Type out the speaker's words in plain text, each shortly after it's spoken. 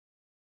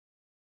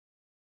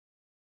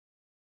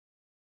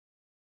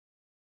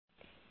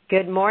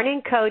Good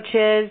morning,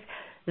 coaches.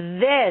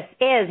 This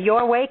is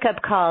your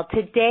wake-up call.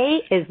 Today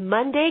is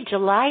Monday,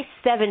 July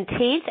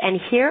 17th, and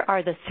here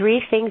are the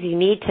 3 things you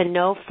need to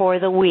know for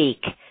the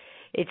week.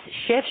 It's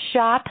Shift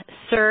Shop,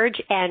 Surge,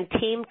 and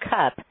Team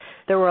Cup.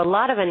 There were a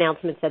lot of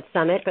announcements at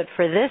Summit, but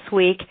for this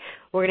week,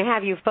 we're going to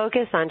have you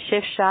focus on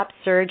Shift Shop,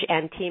 Surge,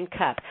 and Team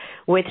Cup.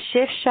 With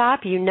Shift Shop,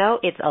 you know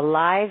it's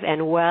alive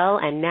and well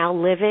and now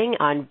living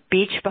on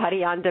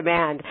Beachbody On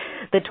Demand.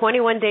 The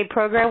 21-day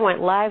program went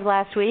live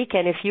last week,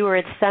 and if you were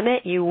at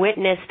Summit, you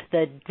witnessed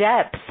the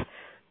depth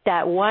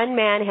that one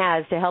man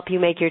has to help you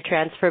make your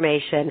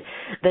transformation.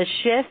 The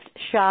Shift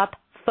Shop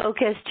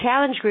Focus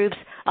Challenge groups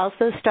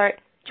also start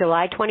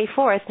July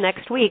 24th,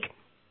 next week.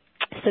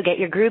 So get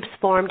your groups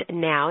formed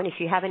now. And if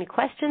you have any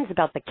questions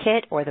about the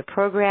kit or the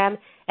program,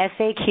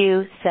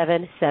 FAQ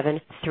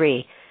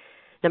 773.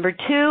 Number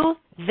 2,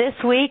 this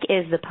week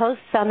is the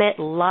Post-Summit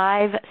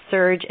Live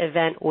Surge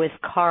event with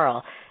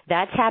Carl.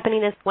 That's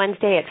happening this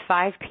Wednesday at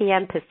 5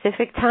 p.m.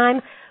 Pacific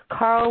time.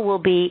 Carl will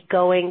be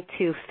going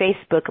to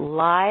Facebook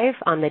Live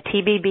on the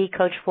TBB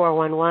Coach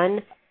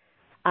 411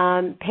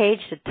 page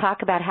to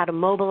talk about how to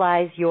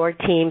mobilize your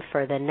team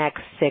for the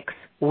next 6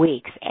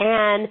 weeks.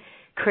 And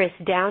Chris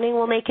Downing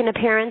will make an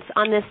appearance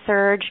on this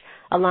surge,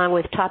 along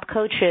with top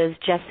coaches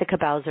Jessica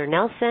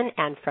Bowser-Nelson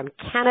and from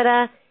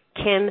Canada,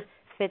 Kim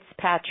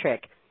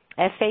Fitzpatrick.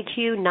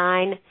 FAQ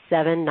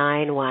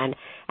 9791.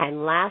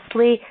 And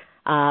lastly,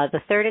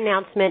 the third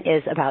announcement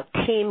is about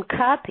Team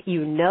Cup.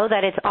 You know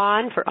that it's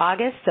on for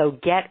August, so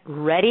get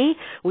ready.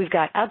 We've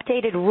got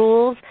updated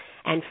rules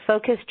and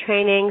focus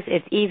trainings.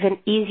 It's even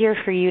easier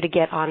for you to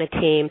get on a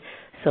team,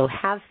 so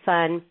have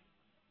fun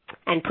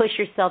and push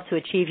yourself to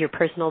achieve your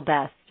personal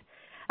best.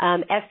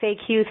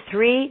 FAQ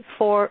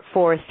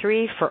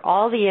 3443 for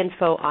all the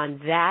info on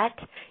that.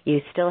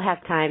 You still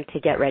have time to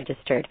get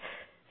registered.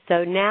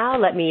 So now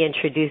let me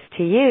introduce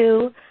to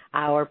you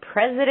our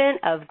President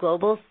of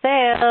Global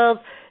Sales,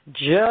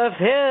 Jeff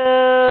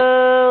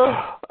Hill.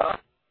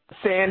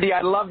 Sandy,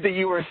 I love that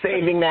you were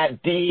saving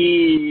that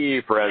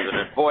deep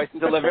President voice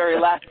until the very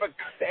last, but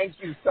thank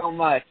you so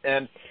much.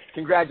 And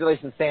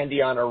congratulations,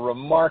 Sandy, on a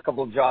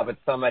remarkable job at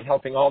Summit,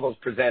 helping all those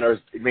presenters,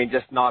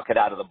 just knock it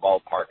out of the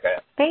ballpark.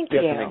 Thank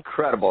you. Just an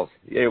incredible,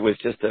 it was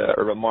just a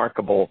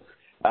remarkable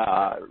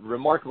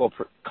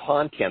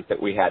content that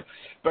we had.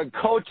 But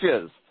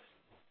coaches,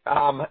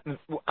 I'm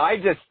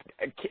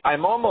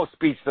almost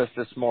speechless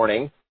this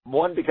morning,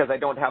 one, because I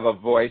don't have a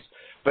voice,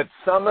 but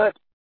Summit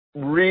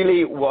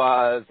really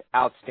was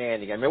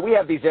outstanding. I mean, we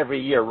have these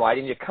every year, right?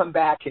 And you come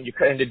back and you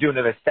kind of do an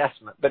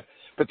assessment. But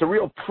the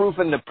real proof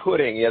in the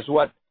pudding is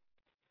what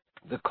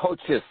the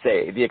coaches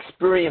say, the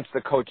experience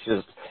the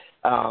coaches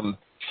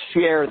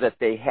share that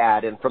they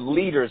had, and from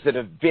leaders that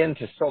have been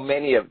to so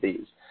many of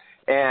these.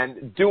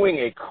 And doing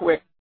a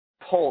quick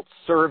pulse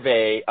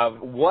survey of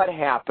what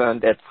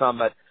happened at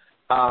Summit,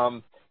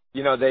 the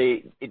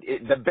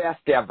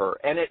best ever.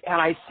 And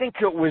I think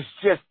it was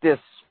just this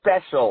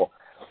special,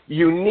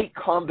 unique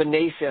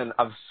combination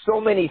of so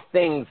many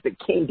things that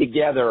came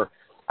together: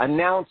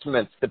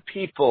 announcements, the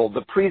people,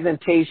 the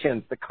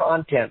presentations, the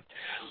content,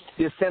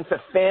 the sense of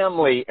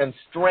family and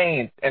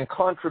strength and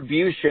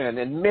contribution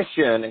and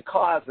mission and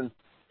cause and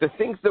the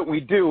things that we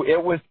do.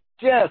 It was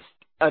just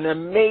an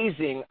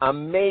amazing,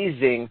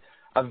 amazing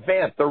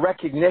event, the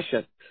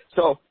recognition.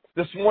 So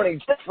this morning,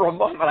 just for a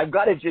moment, I've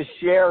got to just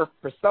share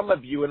for some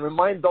of you and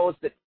remind those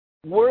that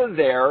were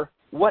there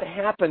what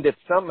happened at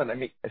Summit.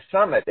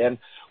 And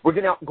we're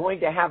going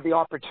to have the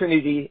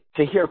opportunity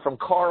to hear from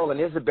Carl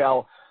and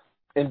Isabel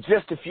in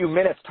just a few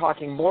minutes,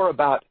 talking more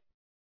about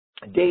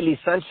Daily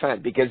Sunshine,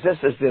 because this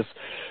is this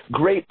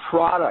great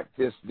product,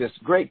 this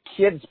great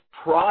kids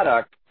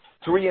product,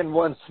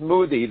 3-in-1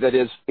 smoothie that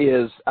is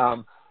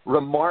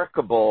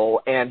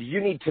remarkable, and you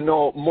need to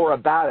know more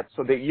about it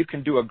so that you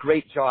can do a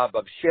great job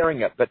of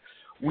sharing it. But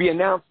we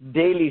announced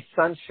Daily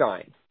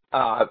Sunshine.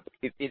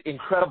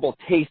 Incredible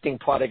tasting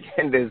product,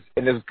 and as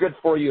good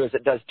for you as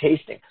it does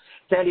tasting.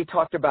 Sandy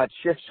talked about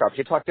Shift Shop.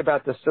 She talked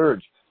about the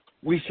Surge.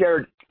 We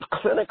shared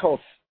clinical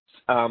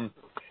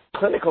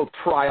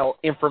trial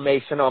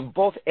information on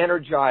both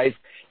Energize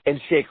and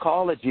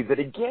Shakeology that,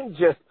 again,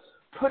 just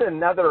put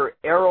another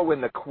arrow in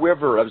the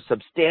quiver of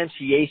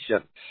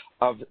substantiation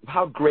of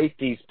how great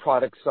these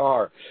products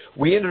are.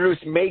 We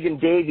introduced Megan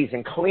Davies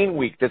and Clean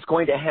Week that's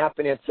going to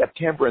happen in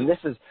September, and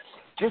this is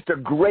just a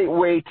great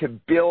way to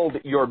build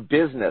your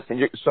business.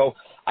 And so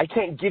I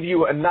can't give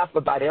you enough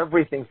about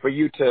everything for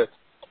you to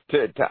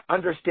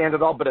understand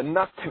it all, but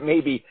enough to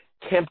maybe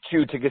tempt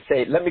you to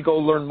say, let me go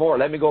learn more.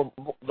 Let me go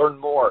learn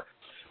more.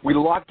 We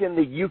locked in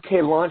the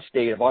UK launch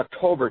date of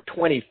October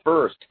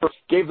 21st,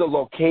 gave the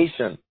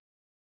location.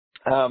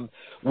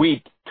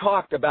 We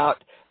talked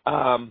about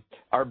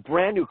our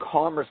brand new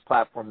commerce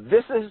platform.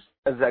 This is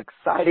as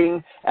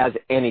exciting as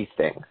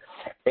anything.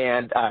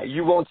 And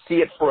you won't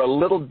see it for a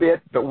little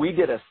bit, but we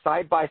did a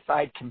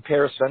side-by-side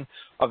comparison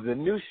of the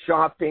new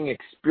shopping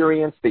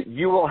experience that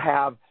you will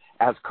have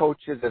as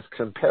coaches as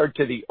compared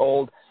to the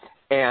old,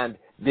 and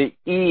the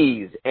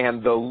ease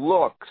and the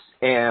looks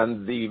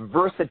and the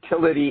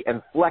versatility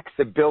and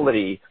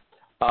flexibility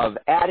of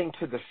adding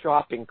to the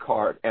shopping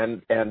cart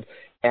and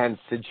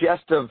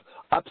suggestive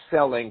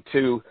upselling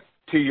to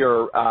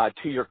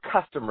your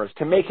customers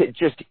to make it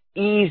just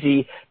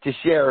easy to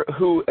share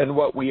who and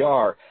what we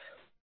are.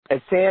 As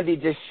Sandy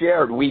just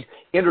shared, we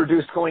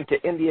introduced going to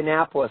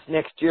Indianapolis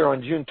next year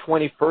on June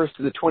 21st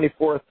to the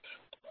 24th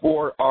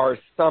for our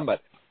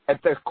summit.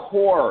 At the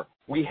core,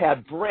 we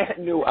had brand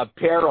new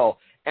apparel,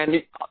 and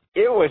it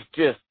was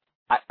just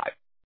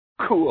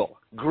cool,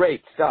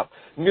 great stuff.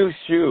 New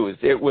shoes.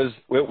 It was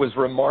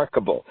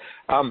remarkable.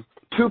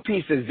 Two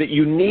pieces that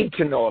you need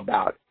to know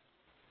about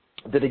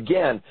that,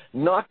 again,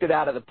 knocked it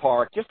out of the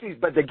park.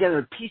 But again,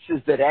 the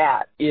pieces that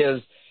add is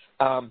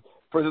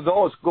for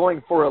those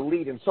going for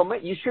elite, and so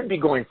you should be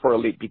going for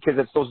elite because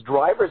it's those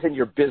drivers in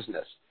your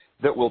business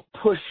that will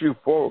push you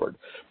forward.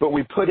 But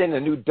we put in a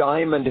new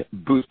Diamond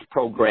Boost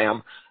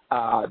program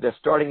that's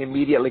starting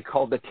immediately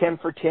called the 10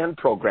 for 10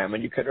 program,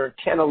 and you can earn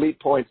 10 elite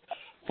points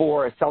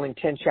for selling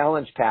 10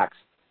 challenge packs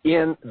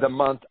in the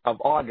month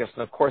of August.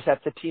 And, of course,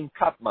 that's a Team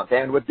Cup month,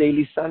 and with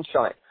Daily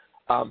Sunshine.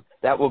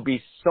 That will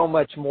be so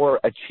much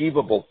more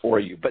achievable for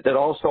you, but that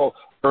also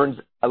earns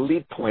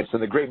elite points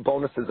and the great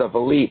bonuses of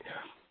elite.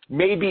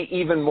 Maybe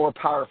even more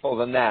powerful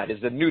than that is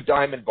the new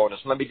diamond bonus.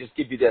 Let me just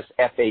give you this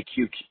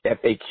FAQ.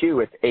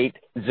 It's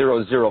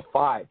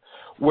 8005,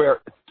 where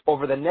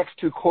over the next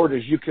 2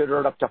 quarters you could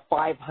earn up to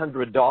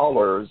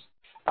 $500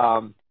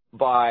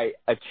 by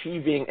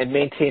achieving and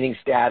maintaining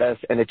status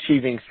and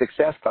achieving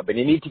Success Club. And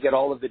you need to get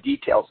all of the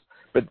details,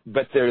 but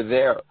they're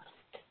there.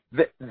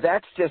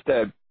 That's just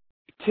a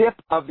tip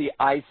of the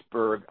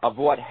iceberg of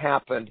what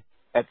happened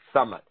at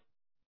Summit.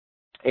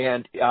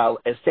 And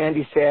as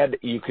Sandy said,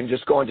 you can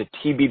just go into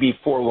TBB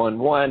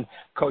 411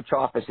 Coach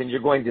Office, and you're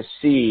going to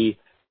see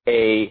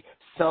a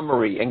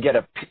summary and get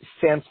a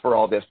sense for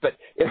all this. But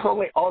it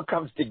only all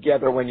comes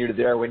together when you're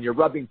there, when you're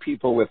rubbing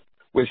people with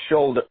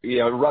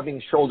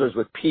rubbing shoulders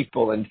with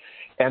people and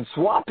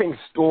swapping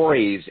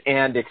stories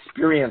and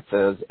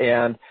experiences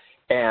and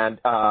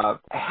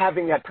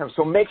having that time.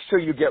 So make sure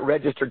you get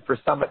registered for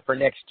Summit for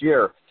next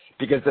year,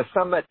 because the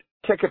Summit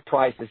ticket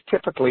price is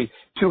typically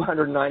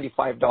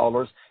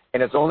 $295,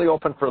 and it's only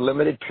open for a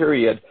limited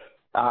period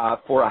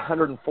for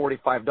 $145,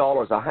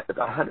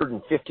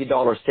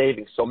 $150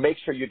 savings. So make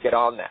sure you get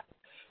on that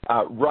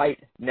right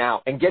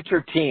now and get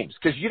your teams,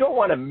 because you don't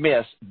want to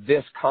miss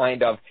this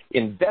kind of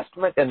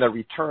investment and the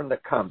return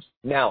that comes.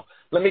 Now,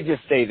 let me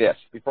just say this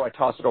before I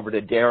toss it over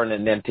to Darren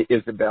and then to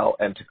Isabel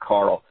and to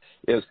Carl,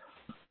 is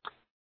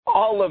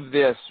all of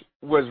this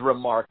was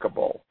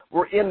remarkable.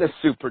 We're in the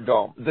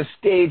Superdome. The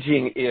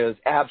staging is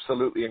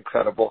absolutely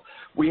incredible.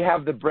 We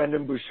have the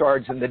Brendan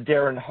Bouchards and the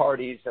Darren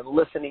Hardys, and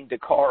listening to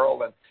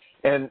Carl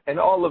and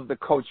all of the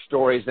coach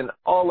stories and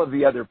all of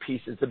the other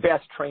pieces, the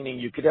best training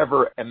you could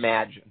ever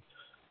imagine.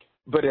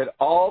 But it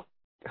all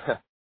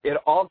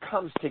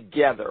comes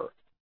together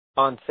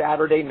on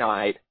Saturday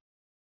night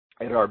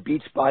at our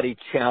Beachbody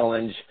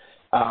Challenge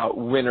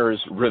winners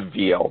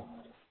reveal.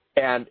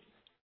 And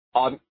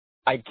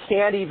I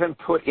can't even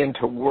put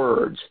into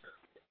words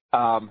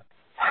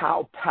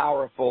how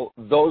powerful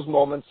those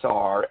moments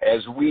are,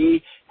 as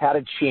we had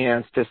a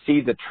chance to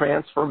see the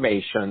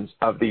transformations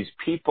of these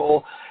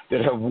people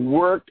that have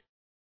worked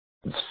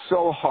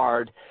so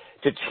hard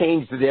to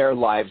change their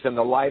lives and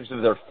the lives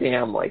of their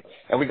family.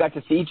 And we got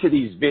to see each of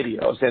these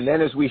videos. And then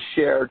as we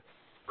shared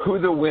who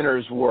the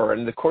winners were,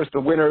 and of course the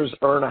winners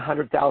earn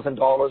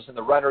 $100,000 and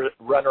the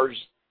runners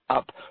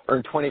up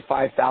earn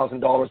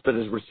 $25,000. But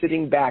as we're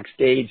sitting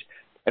backstage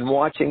and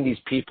watching these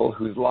people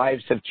whose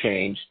lives have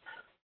changed,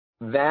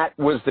 that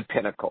was the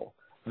pinnacle.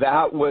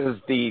 That was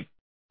the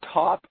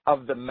top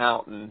of the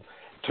mountain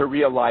to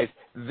realize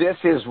this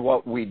is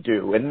what we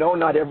do. And no,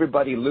 not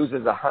everybody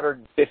loses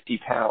 150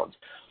 pounds.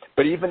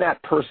 But even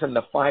that person,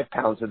 the 5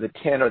 pounds or the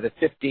 10 or the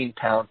 15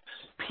 pounds,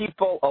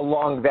 people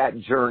along that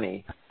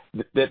journey,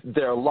 that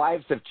their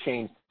lives have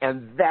changed.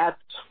 And that's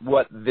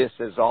what this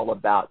is all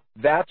about.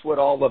 That's what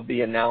all of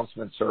the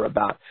announcements are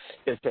about,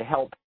 is to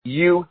help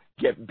you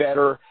get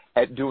better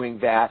at doing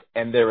that.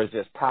 And there is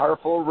this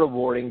powerful,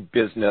 rewarding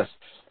business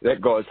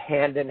that goes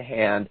hand in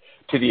hand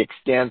to the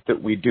extent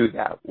that we do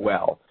that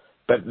well.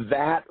 But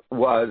that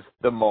was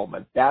the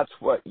moment. That's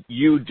what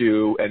you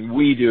do and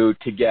we do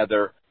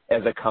together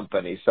as a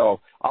company.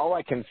 So all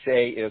I can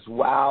say is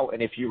wow,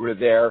 and if you were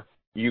there,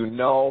 you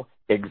know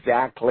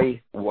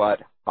exactly what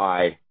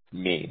I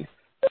mean.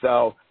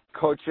 So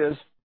coaches,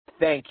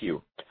 thank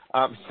you.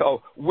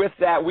 So with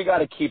that, we got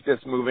to keep this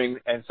moving,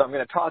 and so I'm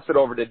going to toss it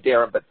over to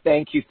Darren, but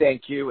thank you,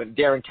 and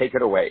Darren, take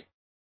it away.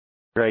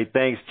 Great,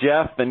 thanks,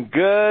 Jeff, and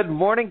good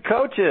morning,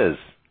 coaches.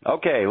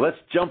 Okay, let's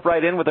jump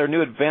right in with our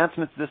new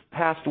advancements this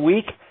past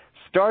week,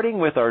 starting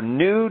with our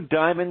new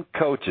Diamond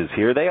coaches.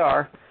 Here they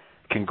are.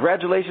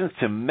 Congratulations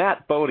to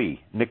Matt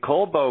Bodie,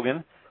 Nicole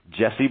Bogan,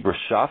 Jesse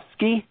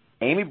Brashofsky,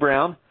 Amy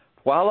Brown,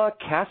 Paula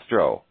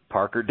Castro,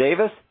 Parker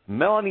Davis,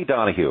 Melanie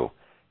Donahue,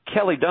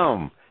 Kelly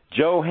Dome,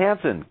 Joe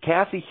Hansen,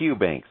 Cassie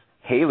Hughbanks,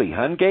 Haley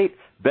Hungate,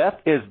 Beth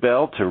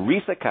Isbell,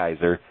 Teresa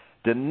Kaiser,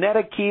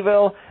 Danetta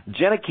Keyville,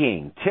 Jenna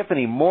King,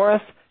 Tiffany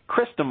Morris,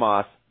 Krista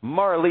Moss,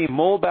 Marlee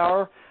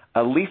Mulbauer,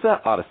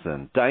 Elisa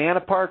Otteson,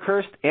 Diana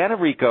Parkhurst, Anna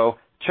Rico,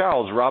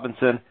 Charles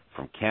Robinson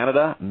from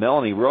Canada,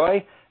 Melanie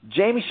Roy,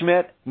 Jamie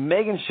Schmidt,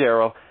 Megan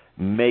Sherrill,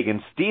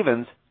 Megan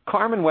Stevens,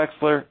 Carmen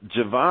Wexler,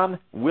 Javon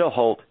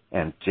Wilholt,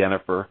 and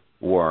Jennifer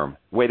Worm.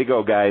 Way to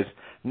go, guys.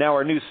 Now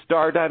our new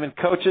Star Diamond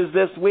coaches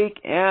this week,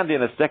 and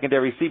in a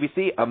secondary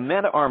CBC,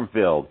 Amanda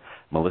Armfield,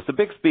 Melissa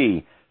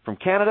Bixby. From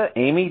Canada,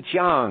 Amy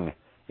Jiang.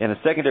 In a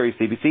secondary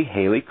CBC,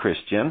 Haley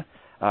Christian,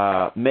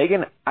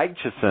 Megan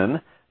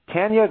Eichison,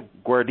 Tanya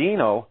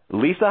Guardino,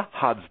 Lisa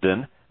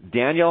Hodgson,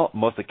 Daniel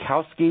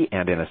Mosikowski,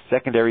 and in a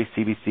secondary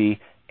CBC,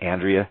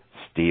 Andrea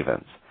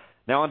Stevens.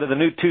 Now on to the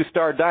new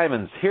 2-star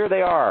diamonds. Here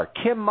they are.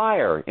 Kim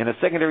Meyer. In a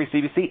secondary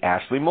CBC,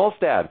 Ashley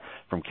Molstad.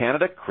 From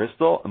Canada,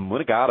 Crystal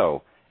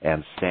Munigato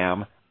and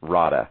Sam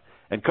Rada.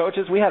 And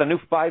coaches, we had a new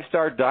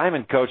 5-star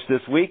diamond coach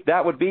this week.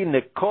 That would be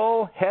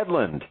Nicole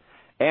Headland.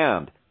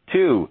 And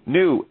 2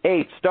 new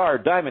 8-star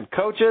diamond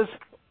coaches.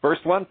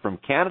 First one from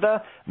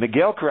Canada,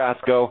 Miguel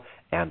Carrasco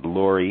and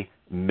Lori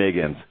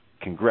Miggins.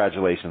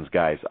 Congratulations,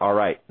 guys. All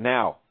right,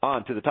 now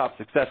on to the Top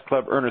Success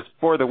Club earners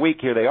for the week.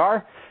 Here they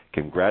are.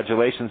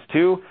 Congratulations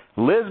to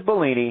Liz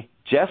Bellini,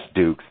 Jess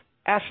Dukes,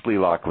 Ashley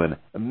Laughlin,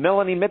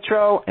 Melanie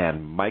Mitro,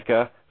 and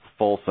Micah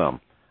Folsom.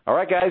 All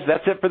right, guys,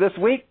 that's it for this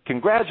week.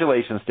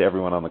 Congratulations to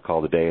everyone on the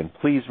call today, and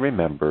please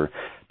remember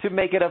to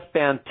make it a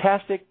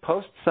fantastic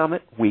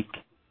post-summit week.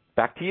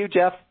 Back to you,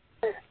 Jeff.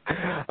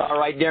 All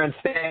right, Darren,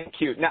 thank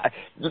you. Now,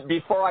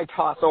 before I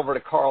toss over to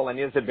Carl and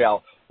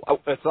Isabel,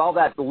 it's all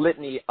that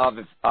litany of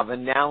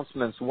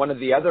announcements. One of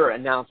the other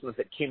announcements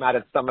that came out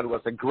at Summit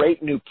was a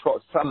great new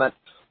Summit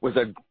was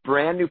a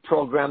brand new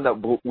program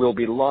that will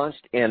be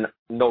launched in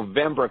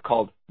November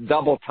called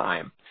Double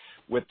Time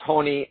with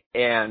Tony,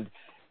 and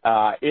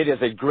it is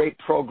a great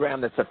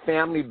program. It's a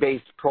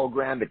family-based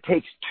program. It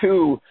takes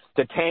two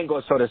to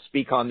tango, so to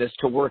speak, on this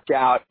to work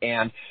out,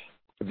 and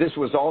this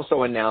was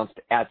also announced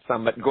at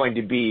Summit, going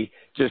to be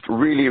just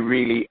really,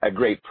 really a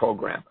great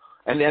program.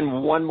 And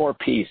then one more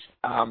piece.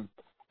 As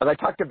I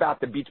talked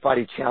about the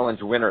Beachbody Challenge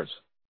winners,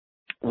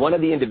 one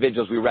of the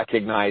individuals we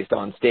recognized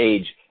on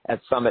stage at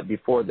Summit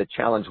before the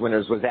challenge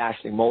winners was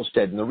Ashley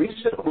Molstead. And the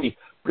reason we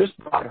just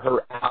brought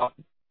her out,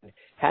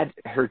 had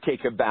her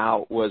take a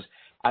bow, was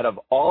out of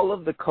all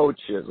of the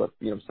coaches,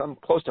 some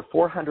close to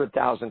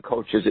 400,000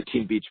 coaches at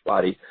Team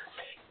Beachbody,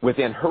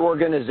 within her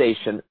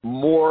organization,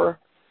 more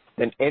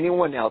than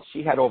anyone else,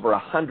 she had over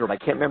 100, I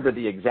can't remember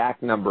the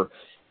exact number,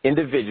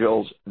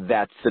 individuals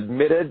that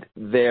submitted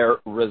their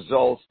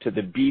results to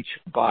the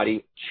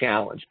Beachbody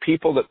Challenge.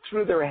 People that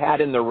threw their hat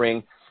in the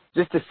ring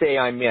just to say,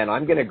 I'm in.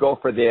 I'm going to go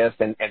for this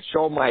and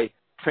show my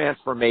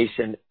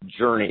transformation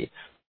journey.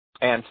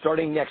 And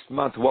starting next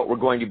month, what we're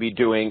going to be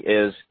doing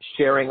is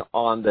sharing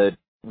on the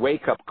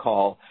wake-up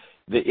call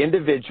the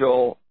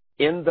individual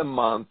in the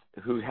month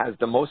who has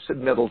the most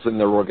submittals in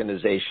their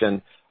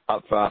organization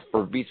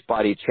for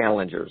Beachbody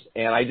Challengers.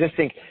 And I just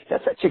think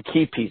that's such a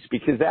key piece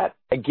because that,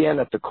 again,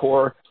 at the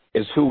core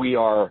is who we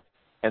are.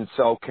 And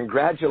so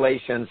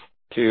congratulations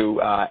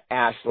to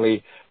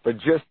Ashley for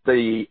just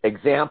the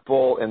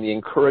example and the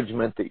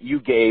encouragement that you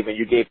gave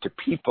to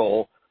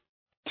people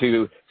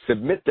to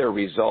submit their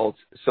results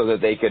so that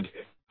they could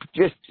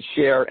just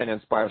share and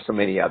inspire so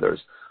many others.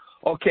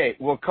 Okay,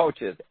 well,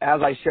 coaches,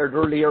 as I shared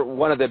earlier,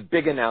 one of the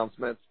big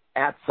announcements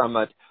at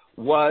Summit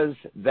was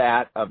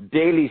that of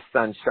Daily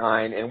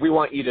Sunshine, and we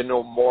want you to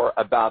know more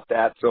about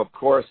that. So, of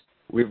course,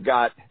 we've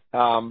got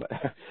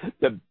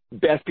the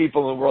best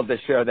people in the world to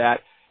share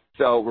that.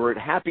 So we're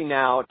happy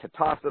now to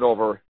toss it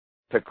over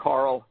to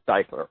Carl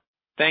Deichler.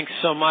 Thanks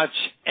so much,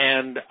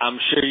 and I'm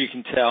sure you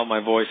can tell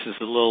my voice is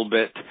a little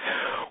bit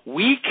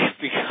weak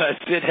because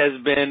it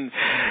has been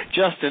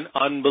just an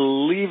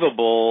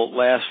unbelievable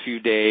last few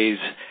days,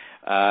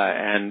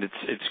 and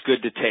it's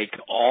good to take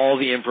all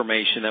the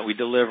information that we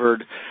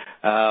delivered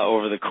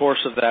over the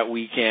course of that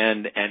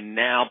weekend and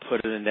now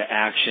put it into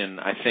action.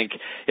 I think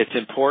it's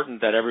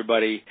important that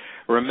everybody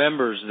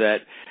remembers that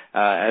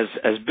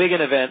as big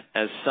an event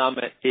as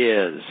Summit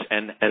is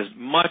and as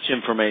much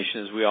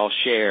information as we all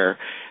share,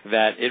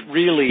 that it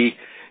really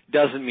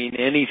doesn't mean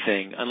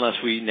anything unless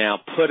we now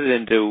put it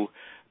into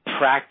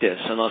practice,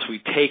 unless we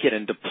take it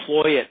and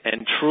deploy it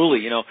and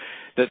truly,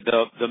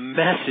 the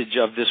message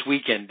of this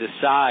weekend,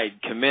 decide,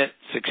 commit,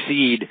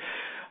 succeed,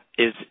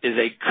 is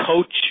a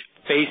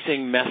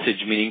coach-facing message,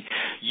 meaning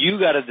you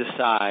got to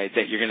decide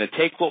that you're going to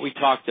take what we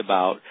talked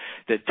about,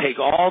 that take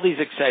all these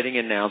exciting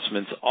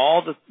announcements,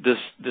 all the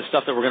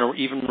stuff that we're going to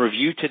even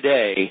review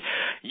today.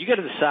 You got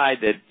to decide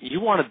that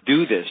you want to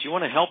do this. You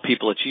want to help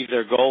people achieve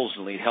their goals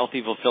and lead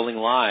healthy, fulfilling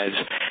lives,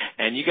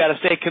 and you got to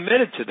stay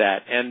committed to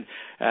that.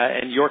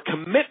 And your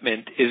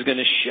commitment is going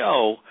to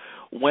show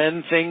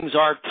when things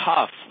are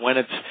tough,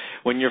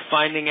 when you're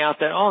finding out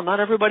that,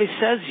 not everybody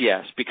says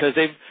yes because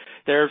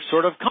they're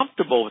sort of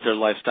comfortable with their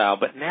lifestyle.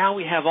 But now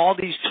we have all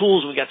these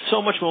tools. We got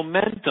so much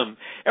momentum.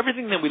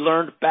 Everything that we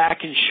learned back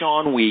in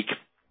Sean Week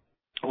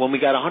when we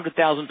got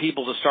 100,000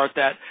 people to start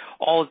that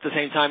all at the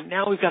same time,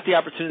 now we've got the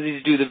opportunity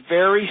to do the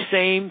very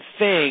same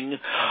thing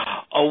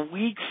a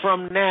week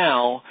from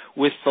now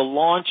with the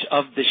launch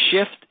of the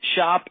Shift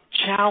Shop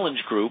challenge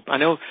group. I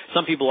know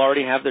some people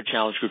already have their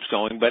challenge groups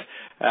going, but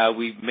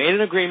we've made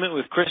an agreement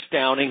with Chris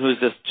Downing, who's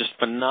this just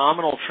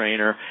phenomenal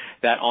trainer,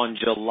 that on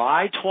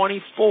July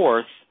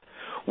 24th,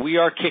 we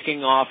are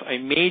kicking off a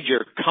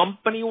major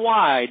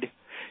company-wide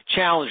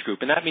challenge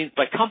group. And that means,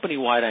 by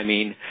company-wide, I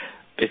mean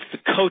it's the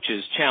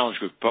coaches challenge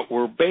group, but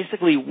we're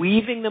basically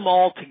weaving them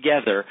all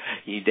together.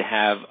 You need to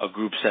have a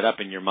group set up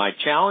in your My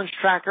Challenge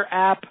Tracker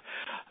app.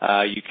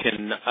 You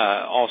can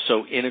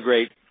also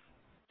integrate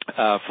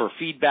for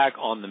feedback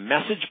on the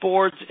message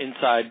boards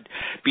inside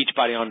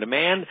Beachbody On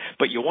Demand,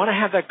 but you want to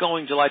have that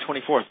going July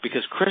 24th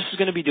because Chris is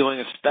going to be doing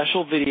a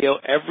special video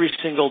every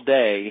single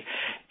day,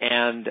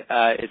 and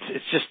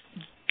it's just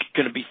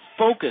going to be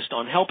focused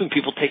on helping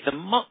people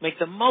make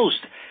the most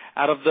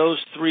out of those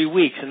 3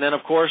 weeks. And then,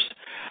 of course,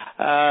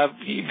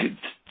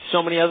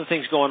 so many other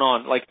things going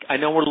on. Like, I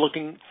know we're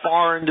looking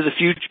far into the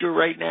future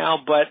right now,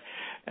 but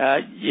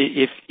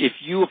if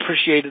you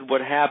appreciated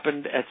what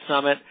happened at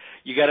Summit,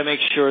 you got to make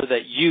sure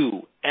that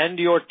you and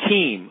your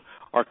team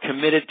are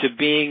committed to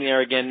being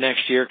there again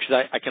next year,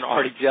 because I can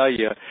already tell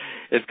you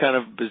it's kind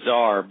of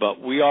bizarre, but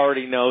we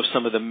already know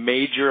some of the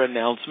major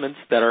announcements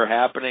that are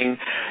happening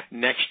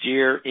next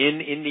year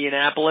in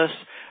Indianapolis.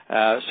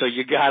 So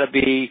you got to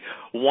be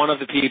one of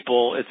the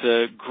people. It's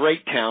a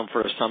great town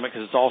for a summit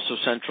because it's also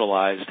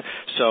centralized.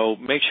 So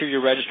make sure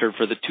you're registered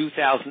for the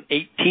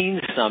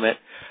 2018 summit.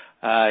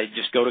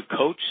 Just go to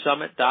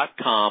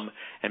CoachSummit.com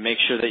and make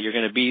sure that you're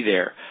going to be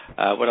there.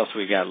 What else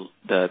we got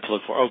to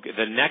look for? Okay,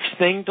 the next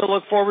thing to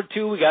look forward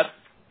to, we got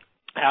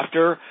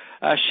after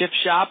Shift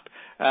Shop.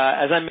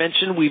 As I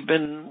mentioned, we've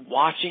been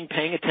watching,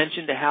 paying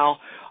attention to how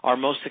our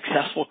most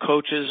successful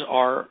coaches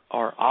are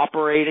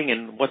operating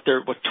and what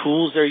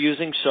tools they're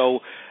using. So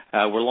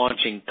we're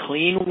launching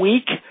Clean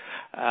Week.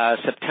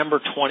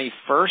 September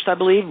 21st, I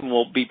believe, and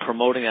we'll be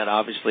promoting that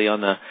obviously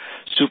on the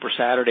Super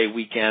Saturday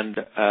weekend,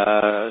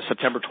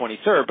 September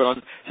 23rd. But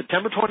on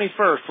September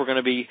 21st, we're going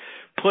to be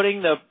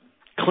putting the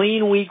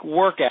Clean Week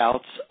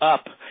workouts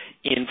up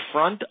in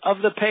front of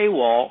the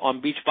paywall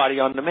on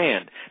Beachbody On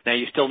Demand. Now,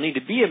 you still need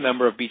to be a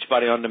member of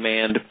Beachbody On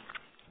Demand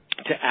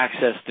to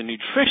access the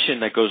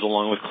nutrition that goes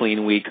along with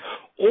Clean Week,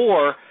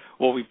 or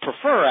what we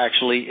prefer,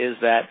 actually, is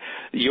that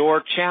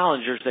your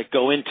challengers that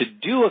go in to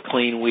do a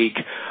Clean Week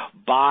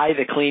buy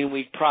the Clean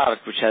Week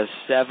product, which has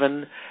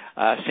 7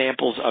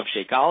 samples of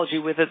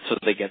Shakeology with it, so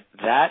they get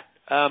that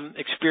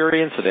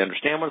experience, so they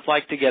understand what it's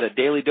like to get a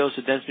daily dose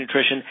of dense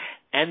nutrition,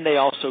 and they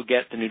also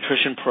get the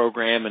nutrition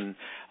program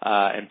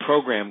and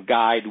program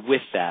guide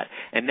with that.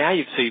 And now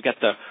you've got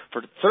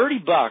for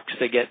 $30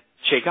 they get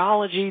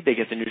Shakeology, they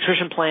get the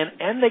nutrition plan,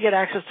 and they get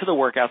access to the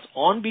workouts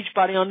on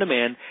Beachbody On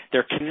Demand.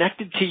 They're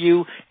connected to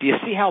you. Do you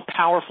see how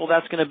powerful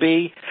that's going to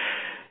be?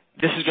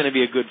 This is going to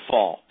be a good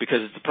fall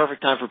because it's the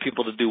perfect time for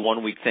people to do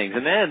 1-week things.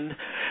 And then,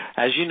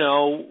 as you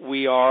know,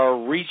 we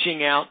are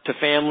reaching out to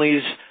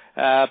families,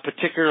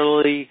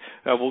 particularly,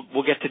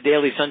 we'll get to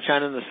Daily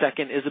Sunshine in a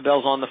second.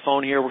 Isabel's on the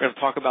phone here. We're going to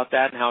talk about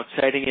that and how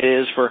exciting it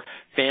is for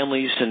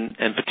families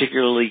and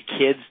particularly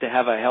kids to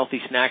have a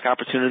healthy snack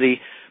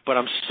opportunity. But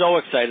I'm so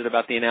excited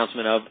about the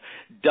announcement of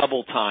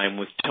Double Time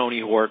with Tony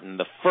Horton,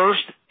 the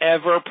first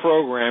ever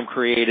program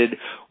created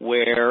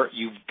where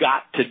you've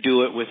got to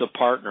do it with a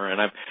partner. And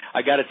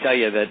I got to tell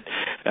you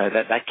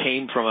that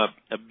came from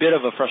a bit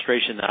of a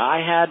frustration that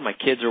I had. My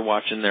kids are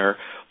watching their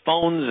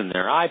phones and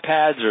their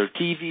iPads or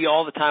TV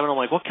all the time, and I'm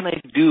like, what can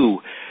I do?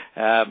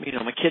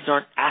 My kids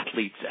aren't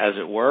athletes, as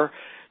it were,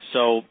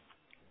 so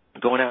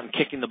going out and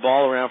kicking the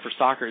ball around for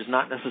soccer is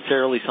not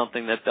necessarily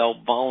something that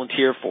they'll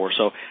volunteer for.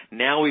 So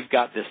now we've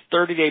got this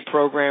 30-day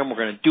program. We're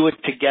going to do it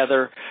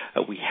together.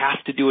 We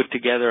have to do it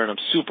together, and I'm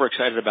super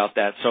excited about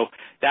that. So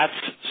that's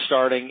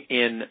starting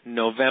in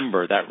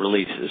November, that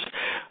releases.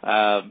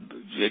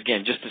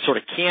 Again, just to sort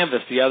of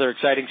canvas the other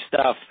exciting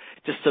stuff,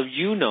 just so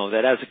you know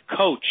that as a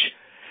coach,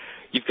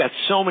 you've got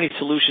so many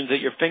solutions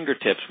at your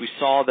fingertips. We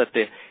saw that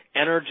the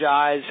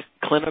Energize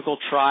clinical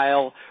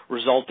trial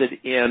resulted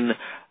in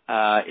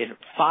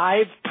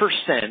 5%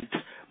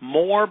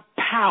 more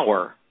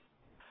power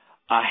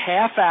a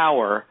half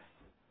hour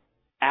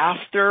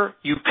after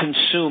you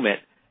consume it.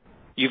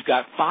 You've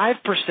got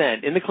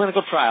 5% in the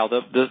clinical trial.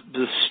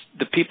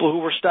 The people who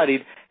were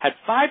studied had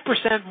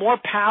 5% more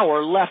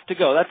power left to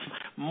go. That's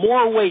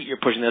more weight you're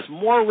pushing. That's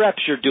more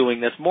reps you're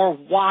doing. That's more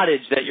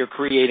wattage that you're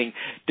creating,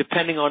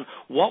 depending on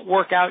what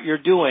workout you're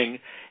doing.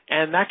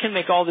 And that can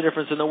make all the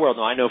difference in the world.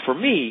 Now, I know for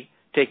me,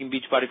 taking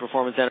Beachbody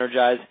Performance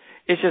Energize,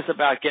 it's just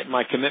about getting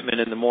my commitment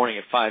in the morning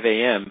at 5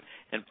 a.m.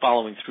 and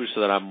following through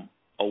so that I'm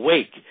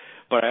awake.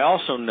 But I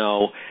also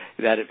know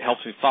that it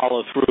helps me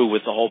follow through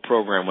with the whole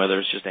program, whether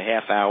it's just a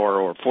half hour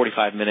or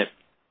 45-minute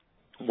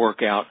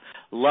workout.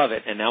 Love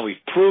it. And now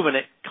we've proven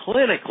it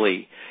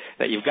clinically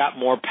that you've got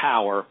more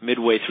power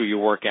midway through your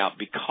workout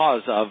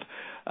because of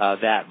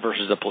that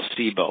versus a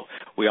placebo.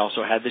 We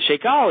also had the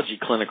Shakeology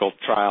clinical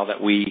trial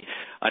that we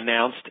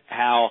announced,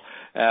 how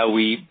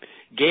we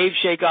gave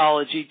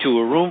Shakeology to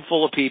a room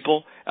full of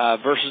people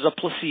versus a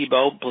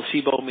placebo.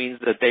 Placebo means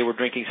that they were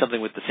drinking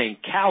something with the same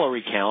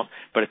calorie count,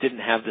 but it didn't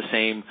have the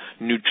same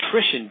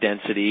nutrition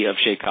density of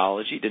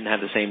Shakeology, didn't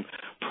have the same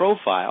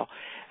profile.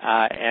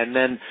 And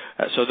then,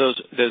 so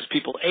those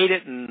people ate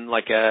it, and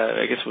I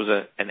guess it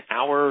was an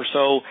hour or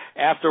so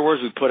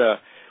afterwards,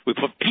 we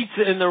put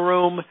pizza in the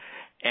room,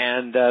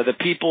 and the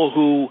people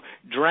who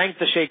drank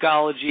the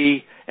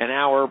Shakeology an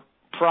hour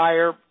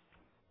prior,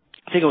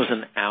 I think it was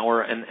an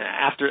hour and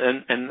after,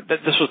 and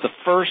this was the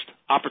first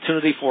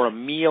opportunity for a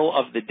meal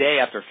of the day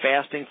after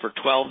fasting for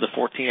 12 to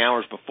 14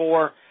 hours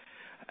before.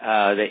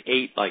 They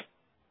ate like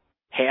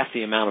half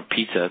the amount of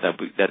pizza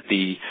that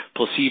the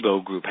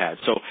placebo group had.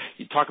 So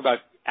you talk about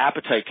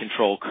appetite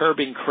control,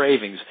 curbing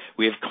cravings.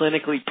 We have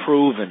clinically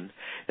proven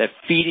that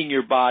feeding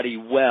your body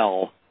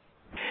well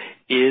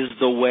is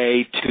the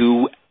way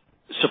to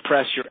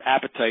suppress your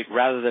appetite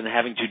rather than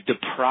having to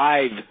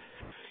deprive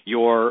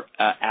your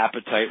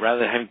appetite, rather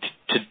than having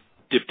to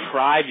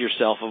deprive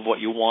yourself of what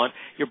you want.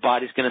 Your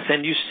body's going to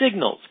send you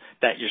signals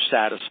that you're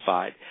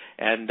satisfied.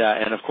 And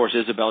of course,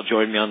 Isabel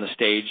joined me on the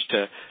stage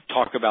to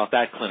talk about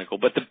that clinical.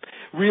 But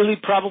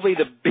probably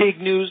the big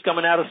news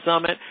coming out of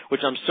Summit,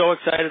 which I'm so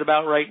excited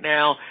about right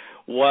now,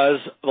 was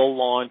the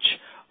launch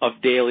of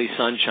Daily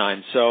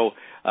Sunshine. So,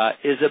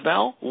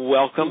 Isabel,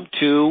 welcome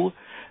to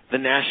the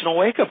National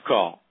Wake Up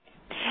Call.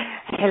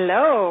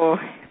 Hello.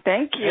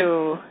 Thank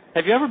you.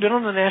 Have you ever been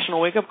on the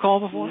National Wake Up Call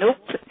before? Nope.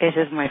 This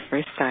is my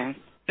first time.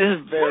 This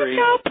is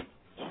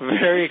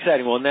very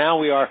exciting. Well, now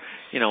we are,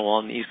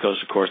 on the East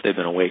Coast, of course, they've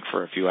been awake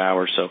for a few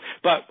hours. So,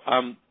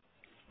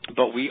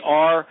 but we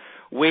are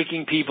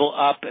waking people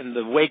up, and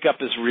the wake up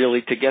is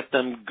really to get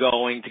them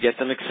going, to get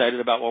them excited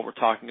about what we're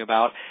talking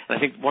about. And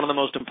I think one of the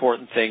most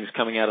important things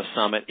coming out of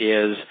Summit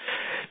is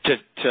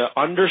to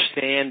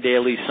understand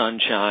Daily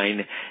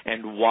Sunshine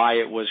and why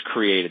it was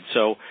created.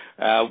 So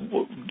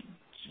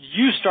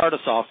you start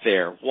us off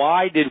there.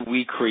 Why did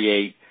we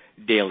create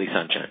Daily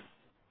Sunshine?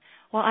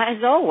 Well,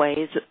 as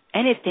always,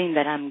 anything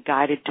that I'm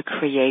guided to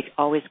create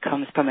always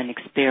comes from an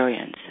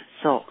experience.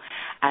 So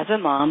as a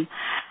mom,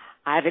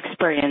 I've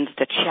experienced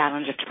the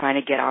challenge of trying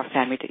to get our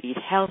family to eat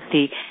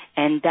healthy,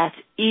 and that's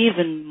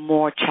even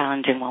more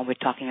challenging when we're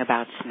talking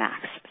about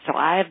snacks. So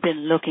I've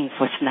been looking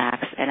for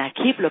snacks, and I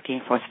keep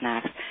looking for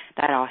snacks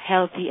that are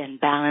healthy and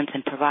balanced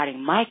and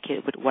providing my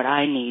kid with what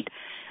I need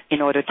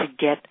in order to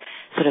get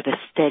sort of a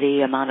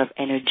steady amount of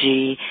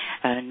energy,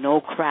 no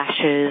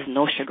crashes,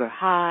 no sugar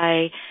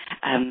high.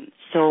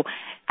 So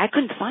I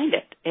couldn't find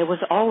it. It was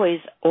always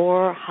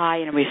or high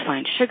in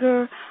refined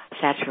sugar,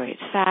 saturated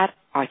fat,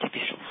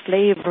 artificial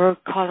flavor,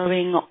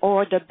 coloring,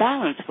 or the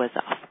balance was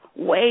off.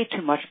 Way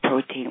too much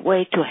protein,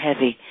 way too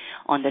heavy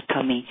on the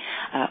tummy,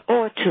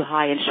 or too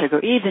high in sugar,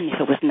 even if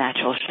it was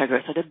natural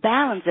sugar. So the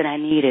balance that I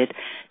needed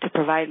to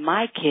provide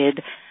my kid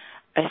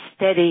a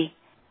steady,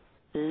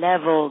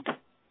 leveled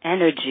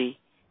energy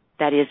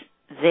that is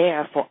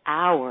there for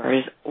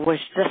hours was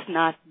just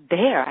not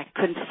there. I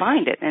couldn't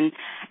find it. And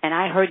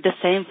I heard the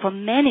same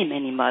from many,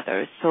 many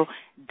mothers. So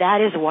that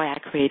is why I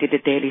created the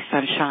Daily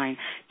Sunshine,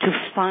 to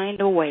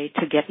find a way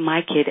to get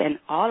my kid and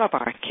all of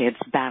our kids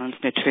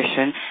balanced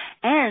nutrition,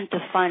 and to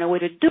find a way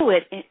to do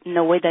it in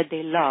a way that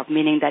they love,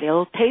 meaning that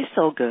it'll taste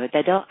so good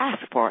that they'll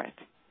ask for it.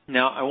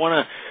 Now, I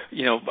want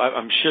to,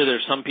 I'm sure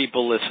there's some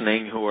people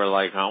listening who are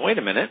like, oh, wait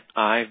a minute,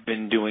 I've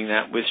been doing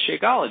that with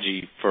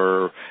Shakeology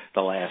for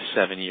the last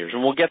 7 years.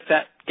 And we'll get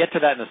to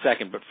that in a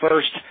second. But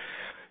first,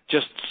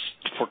 just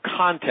for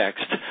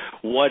context,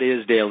 what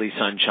is Daily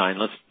Sunshine?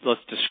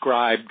 Let's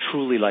describe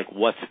truly like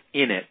what's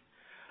in it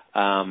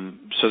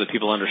so that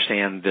people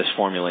understand this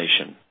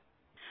formulation.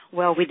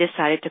 Well, we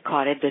decided to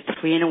call it the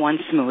 3-in-1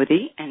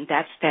 smoothie, and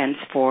that stands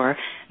for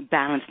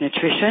balanced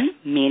nutrition,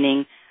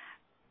 meaning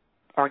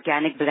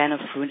organic blend of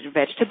fruits and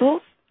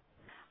vegetables,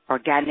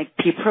 organic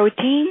pea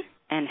protein,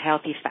 and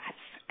healthy fats.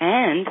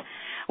 And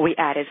we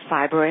added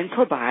fiber and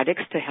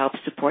probiotics to help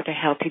support a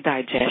healthy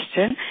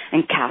digestion,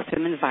 and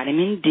calcium and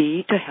vitamin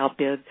D to help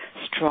build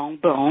strong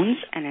bones,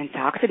 and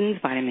antioxidants,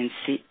 vitamin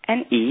C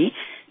and E,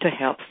 to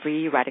help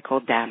free radical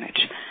damage.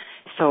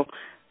 So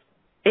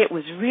it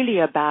was really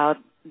about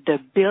the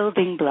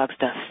building blocks,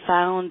 the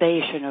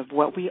foundation of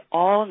what we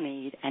all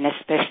need, and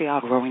especially our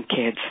growing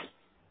kids.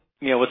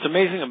 Yeah, what's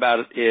amazing about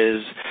it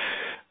is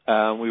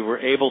we were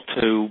able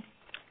to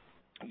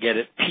get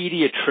it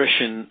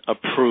pediatrician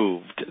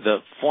approved. The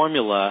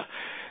formula,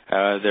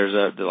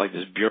 there's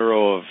this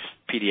Bureau of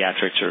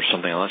Pediatrics or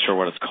something, I'm not sure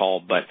what it's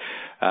called, but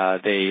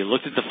they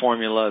looked at the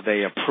formula,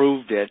 they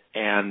approved it,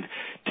 and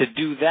to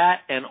do that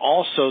and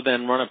also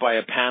then run it by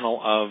a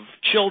panel of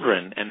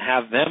children and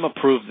have them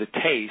approve the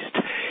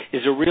taste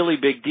is a really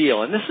big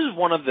deal. And this is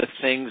one of the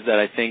things that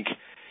I think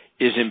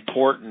is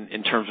important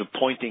in terms of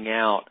pointing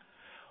out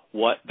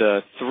what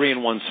the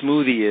 3-in-1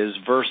 smoothie is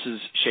versus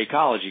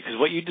Shakeology, because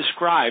what you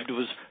described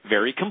was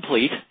very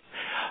complete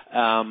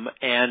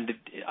and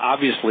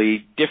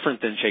obviously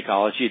different than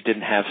Shakeology. It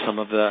didn't have some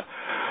of the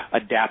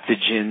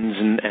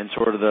adaptogens and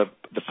sort of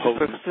the the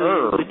potent superfoods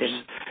herbs,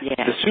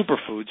 the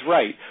superfoods,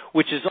 right,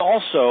 which is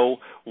also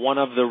one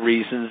of the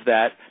reasons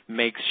that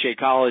makes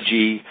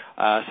Shakeology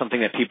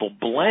something that people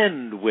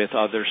blend with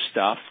other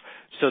stuff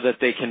so that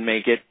they can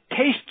make it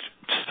taste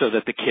so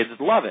that the kids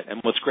love it.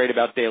 And what's great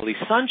about Daily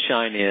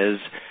Sunshine is,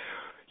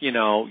 you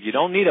know, you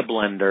don't need a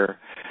blender.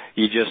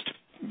 You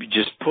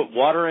just put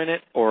water in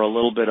it or a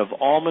little bit of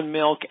almond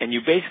milk, and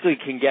you basically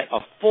can get a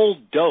full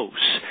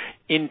dose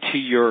into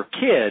your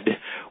kid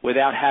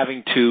without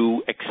having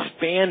to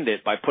expand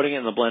it by putting it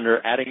in the blender,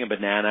 adding a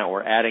banana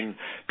or adding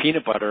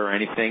peanut butter or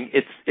anything.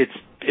 It's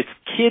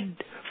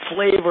kid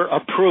flavor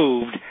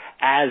approved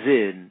as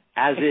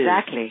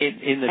exactly. is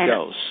in the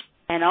dose.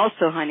 And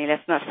also, honey,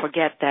 let's not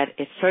forget that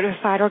it's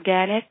certified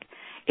organic,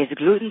 it's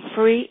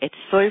gluten-free, it's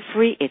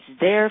soy-free, it's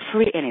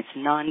dairy-free, and it's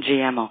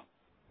non-GMO.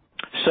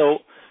 So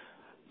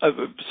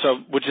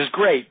which is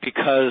great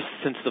because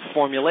since the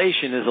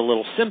formulation is a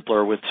little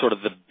simpler with sort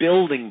of the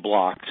building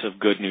blocks of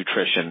good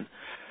nutrition,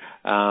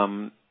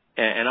 and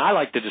I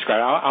like to describe,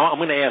 I'm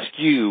going to ask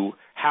you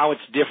how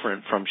it's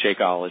different from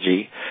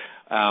Shakeology,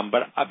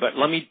 but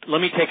let me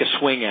take a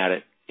swing at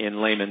it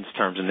in layman's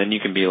terms, and then you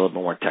can be a little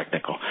more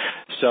technical.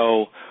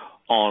 So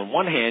on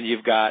one hand,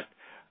 you've got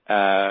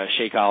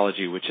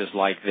Shakeology, which is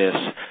like this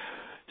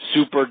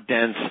super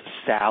dense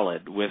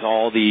salad with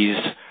all these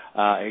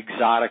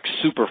exotic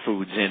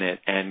superfoods in it,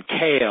 and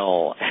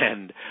kale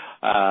and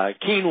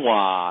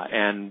quinoa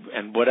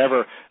and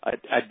whatever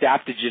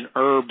adaptogen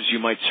herbs you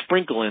might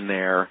sprinkle in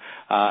there,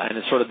 and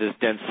it's sort of this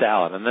dense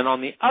salad. And then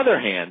on the other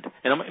hand,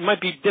 and it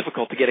might be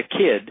difficult to get a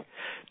kid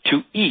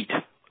to eat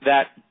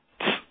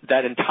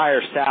that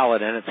entire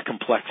salad and its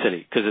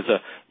complexity because it's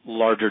a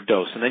larger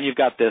dose. And then you've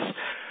got this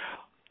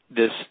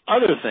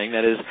other thing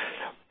that is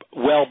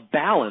well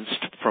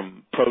balanced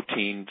from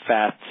protein,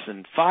 fats,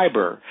 and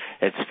fiber.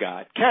 It's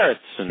got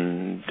carrots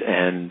and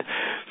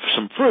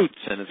some fruits,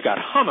 and it's got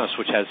hummus,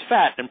 which has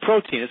fat and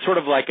protein. It's sort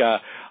of like a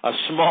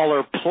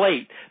smaller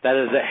plate that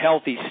is a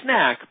healthy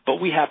snack, but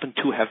we happen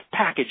to have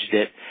packaged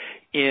it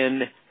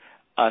in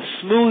a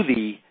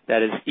smoothie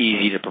that is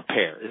easy to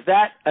prepare. Is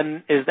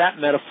that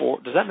metaphor?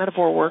 Does that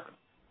metaphor work?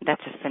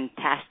 That's a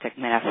fantastic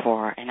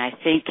metaphor, and I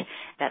think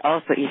that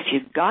also if you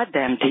got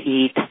them to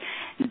eat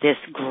this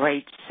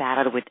great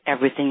salad with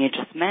everything you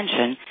just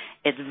mentioned,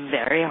 it's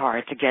very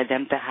hard to get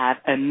them to have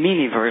a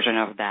mini version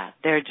of that.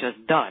 They're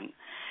just done.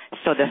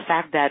 So the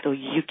fact that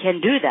you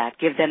can do that,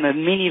 give them a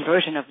mini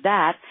version of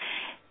that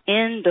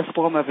in the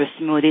form of a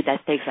smoothie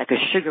that tastes like a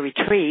sugary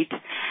treat,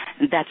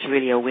 that's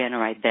really a win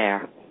right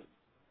there.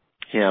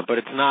 Yeah, but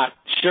it's not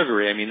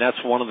sugary. I mean, that's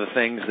one of the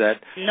things that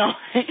No,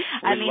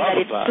 I mean that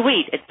it's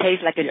sweet. It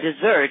tastes like a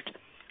dessert,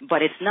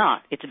 but it's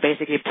not. It's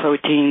basically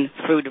protein,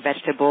 fruit,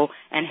 vegetable,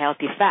 and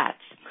healthy fats.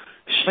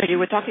 But you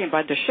were talking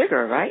about the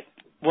sugar, right?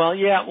 Well,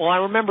 yeah. Well, I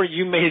remember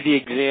you made the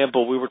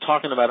example. We were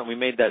talking about it, and we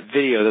made that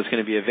video that's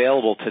going to be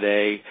available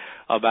today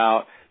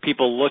about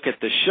people look at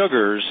the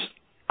sugars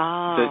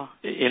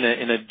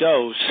in a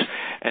dose.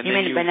 And you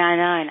then mean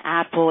banana and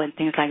apple and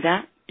things like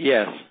that?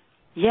 Yes.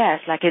 Yes,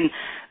 like in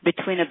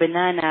between a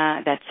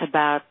banana that's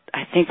about,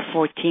 I think,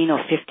 14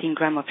 or 15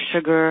 grams of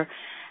sugar,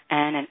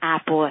 and an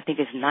apple, I think,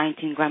 is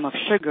 19 grams of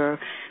sugar.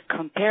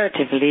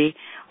 Comparatively,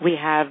 we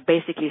have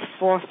basically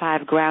 4 or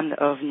 5 grams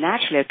of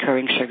naturally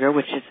occurring sugar,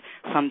 which is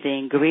from the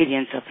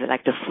ingredients of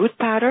like the fruit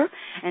powder,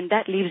 and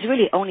that leaves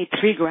really only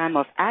 3 grams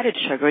of added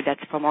sugar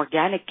that's from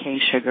organic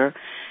cane sugar,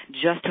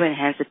 just to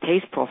enhance the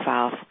taste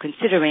profile.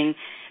 Considering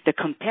the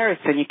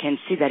comparison, you can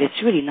see that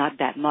it's really not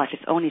that much.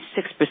 It's only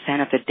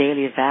 6% of the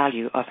daily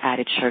value of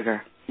added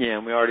sugar. Yeah,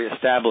 and we already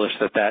established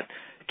that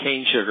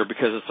cane sugar,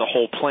 because it's a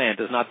whole plant,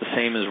 is not the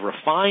same as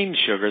refined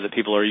sugar that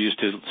people are used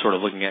to sort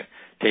of looking at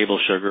table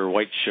sugar,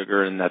 white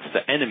sugar, and that's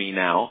the enemy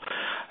now.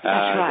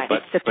 That's right.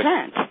 It's the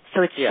plant.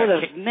 So it's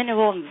full of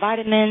minerals and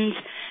vitamins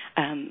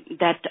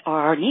that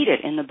are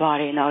needed in the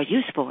body and are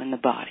useful in the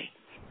body.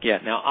 Yeah.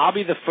 Now, I'll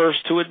be the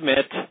first to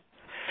admit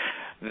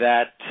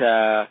that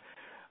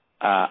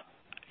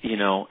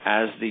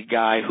as the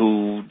guy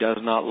who does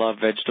not love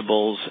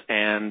vegetables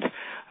and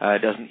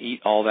doesn't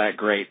eat all that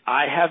great,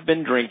 I have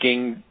been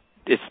drinking.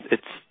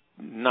 It's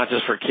not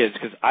just for kids,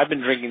 because I've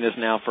been drinking this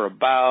now for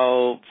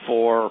about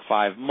 4 or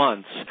 5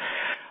 months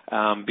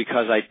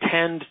because I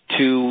tend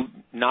to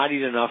not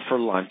eat enough for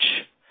lunch.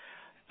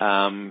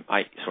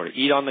 I sort of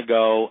eat on the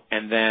go,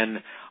 and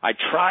then I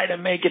try to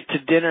make it to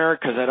dinner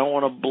because I don't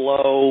want to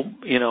blow,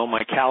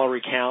 my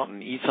calorie count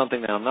and eat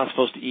something that I'm not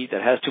supposed to eat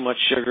that has too much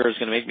sugar. Is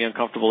going to make me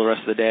uncomfortable the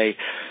rest of the day.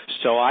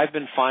 So I've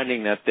been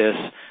finding that this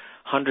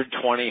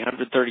 120,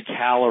 130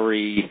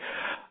 calorie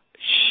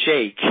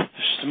shake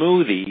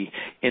smoothie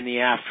in the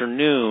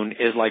afternoon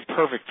is like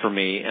perfect for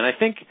me. And I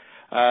think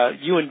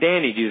you and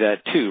Danny do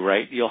that too,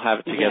 right? You'll have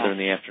it together in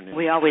the afternoon.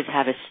 We always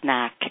have a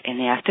snack in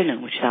the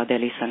afternoon, which is our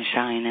Daily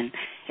Sunshine, and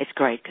it's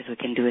great because we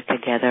can do it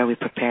together. We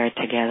prepare it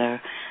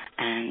together,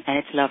 and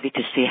it's lovely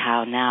to see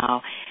how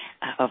now,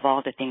 of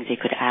all the things he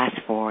could ask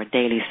for,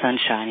 Daily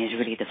Sunshine is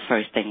really the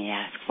first thing he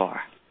asked for.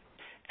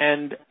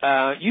 And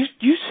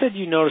you said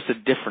you noticed a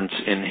difference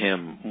in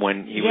him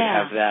when he would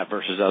have that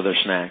versus other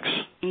snacks.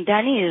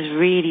 Danny is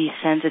really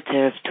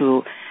sensitive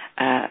to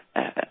a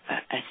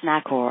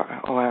snack or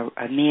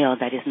a meal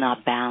that is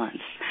not balanced.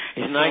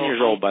 He's 9 years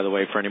old, by the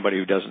way, for anybody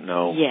who doesn't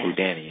know who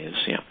Danny is.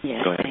 Yeah.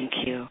 Yes, go ahead.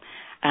 thank you.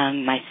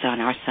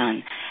 Our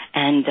son.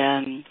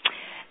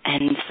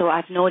 And so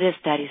I've noticed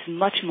that he's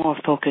much more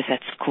focused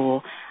at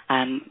school.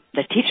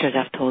 The teachers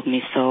have told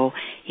me so.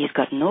 He's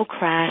got no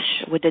crash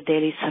with the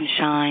Daily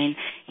Sunshine.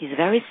 He's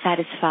very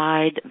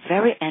satisfied,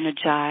 very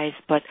energized,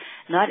 but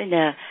not in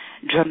a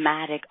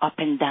dramatic up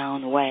and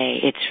down way.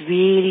 It's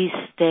really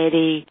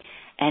steady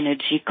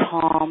energy,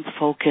 calm,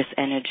 focused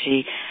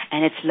energy,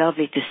 and it's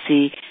lovely to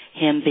see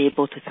him be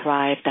able to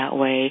thrive that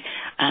way,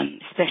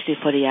 especially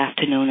for the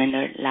afternoon and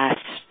the last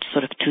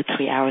sort of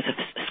 2-3 hours of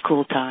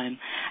school time.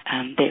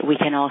 We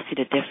can all see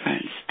the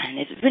difference, and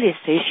it really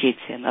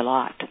satiates him a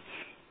lot.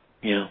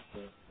 Yeah.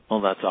 Well,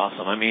 that's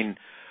awesome. I mean,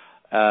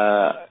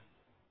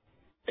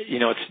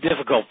 it's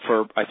difficult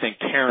for, I think,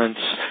 parents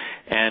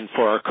and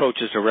for our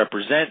coaches to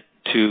represent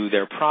to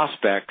their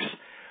prospects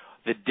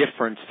the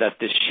difference that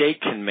this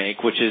shake can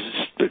make, which is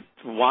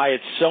why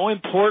it's so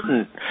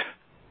important.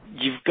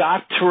 You've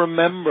got to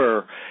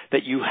remember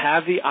that you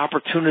have the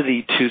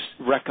opportunity to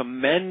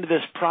recommend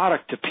this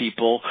product to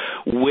people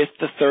with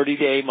the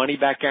 30-day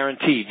money-back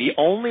guarantee. The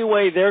only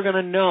way they're going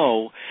to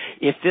know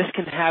if this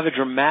can have a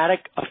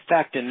dramatic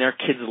effect in their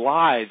kids'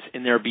 lives,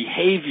 in their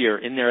behavior,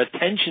 in their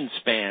attention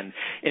span,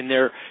 in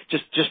their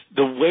just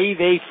the way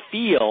they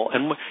feel.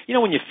 And,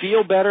 when you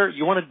feel better,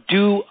 you want to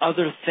do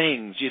other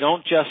things. You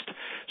don't just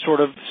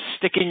sort of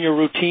stick in your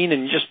routine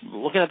and just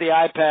looking at the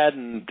iPad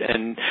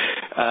and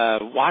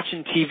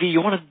watching TV.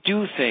 You want to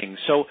do things.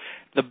 So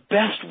the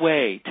best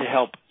way to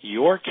help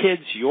your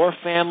kids, your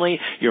family,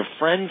 your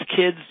friends'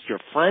 kids, your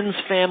friends'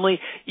 family,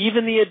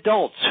 even the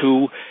adults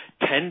who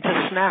tend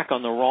to snack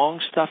on the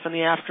wrong stuff in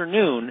the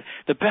afternoon,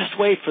 the best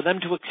way for them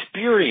to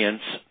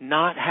experience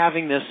not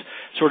having this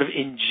sort of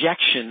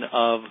injection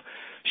of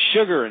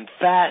sugar and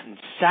fat and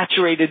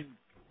saturated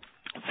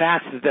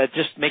fats that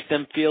just make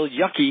them feel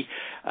yucky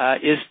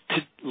is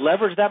to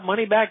leverage that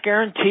money-back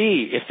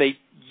guarantee. If they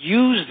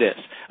use this,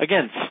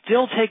 again,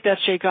 still take that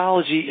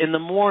Shakeology in the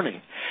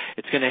morning.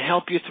 It's going to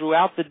help you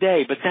throughout the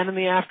day. But then in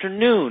the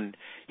afternoon,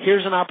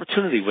 here's an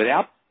opportunity.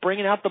 Without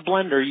bringing out the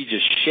blender, you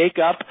just shake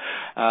up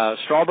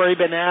strawberry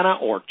banana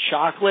or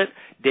chocolate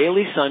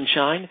Daily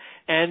Sunshine,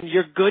 and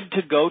you're good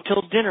to go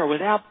till dinner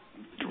without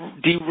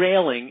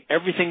derailing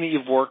everything that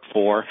you've worked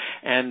for,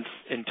 and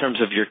in terms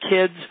of your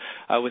kids,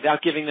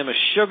 without giving them a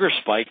sugar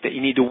spike that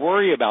you need to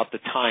worry about the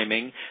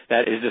timing.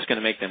 That is this going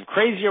to make them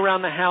crazy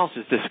around the house?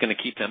 Is this going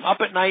to keep them up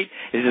at night?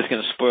 Is this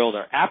going to spoil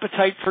their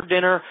appetite for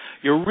dinner?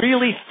 You're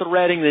really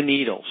threading the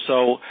needle.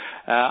 So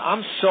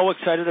I'm so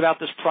excited about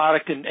this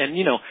product, and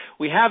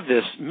we have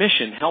this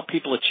mission: help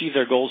people achieve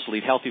their goals to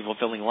lead healthy,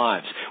 fulfilling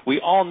lives.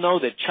 We all know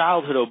that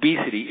childhood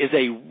obesity is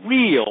a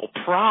real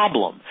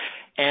problem.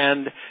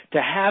 And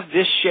to have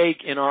this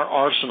shake in our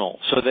arsenal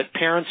so that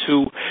parents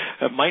who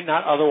might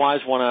not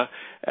otherwise want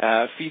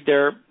to feed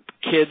their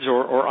kids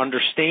or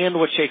understand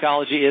what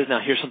Shakeology is, now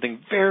here's something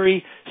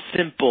very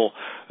simple: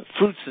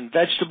 fruits and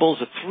vegetables,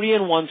 a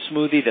 3-in-1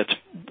 smoothie that's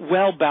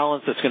well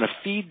balanced, that's going to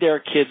feed their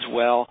kids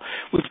well.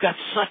 We've got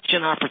such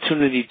an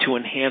opportunity to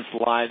enhance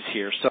lives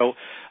here. So,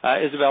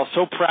 Isabel,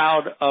 so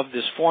proud of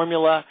this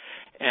formula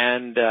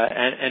and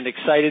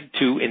excited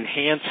to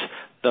enhance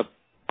the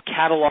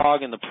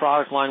catalog and the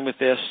product line with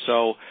this.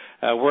 So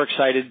we're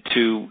excited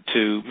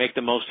to make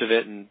the most of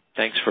it, and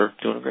thanks for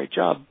doing a great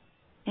job.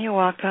 You're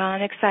welcome.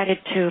 I'm excited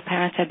too.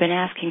 Parents have been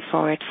asking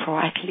for it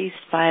for at least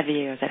 5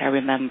 years that I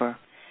remember.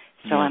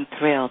 So I'm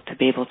thrilled to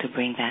be able to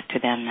bring that to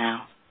them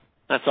now.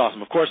 That's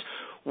awesome. Of course,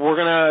 we're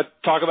going to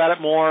talk about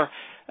it more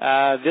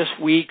this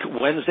week.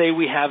 Wednesday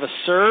we have a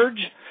surge,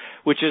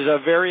 which is a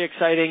very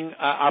exciting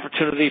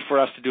opportunity for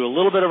us to do a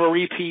little bit of a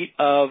repeat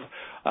of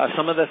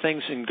some of the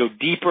things and go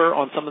deeper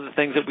on some of the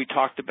things that we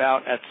talked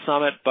about at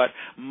Summit. But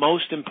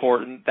most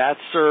important, that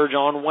surge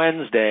on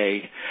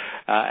Wednesday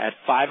at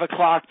 5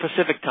 o'clock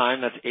Pacific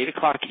time. That's 8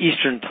 o'clock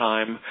Eastern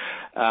time.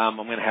 I'm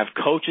going to have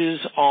coaches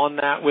on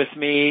that with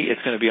me.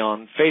 It's going to be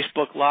on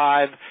Facebook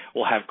Live.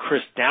 We'll have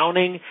Chris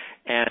Downing.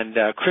 And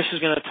Chris is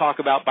going to talk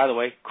about, by the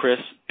way, Chris,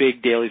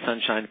 big Daily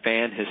Sunshine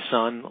fan. His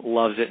son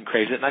loves it and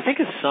craves it. And I think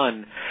his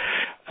son,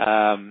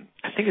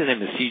 I think his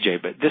name is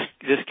CJ, but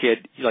this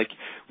kid, like,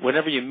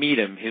 whenever you meet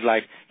him, he's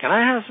like, "Can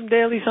I have some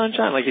Daily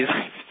Sunshine?" Like, he's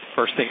like,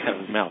 first thing out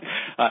of his mouth.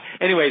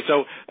 Anyway,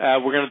 so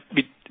we're going to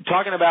be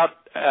talking about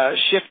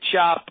Shift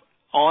Shop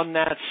on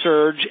that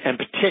surge, and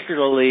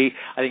particularly,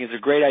 I think it's a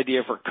great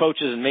idea for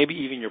coaches and maybe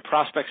even your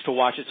prospects to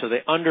watch it so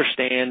they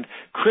understand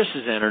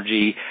Chris's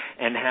energy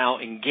and how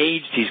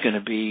engaged he's going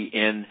to be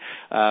in,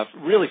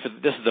 really,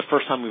 this is the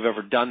first time we've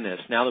ever done this.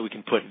 Now that we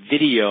can put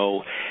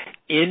video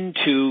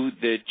into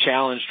the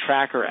Challenge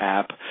Tracker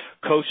app,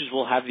 coaches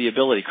will have the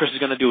ability. Chris is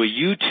going to do a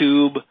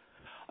YouTube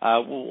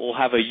we'll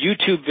have a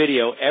YouTube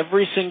video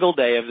every single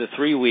day of the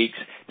 3 weeks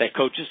that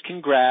coaches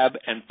can grab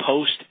and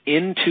post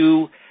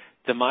into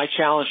the My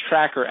Challenge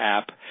Tracker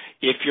app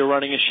if you're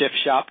running a Shift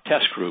Shop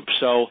test group.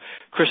 So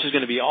Chris is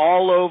going to be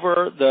all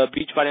over the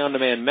Beachbody On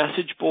Demand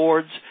message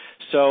boards.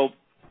 So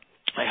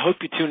I hope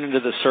you tune into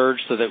the Surge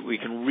so that we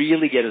can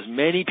really get as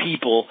many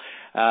people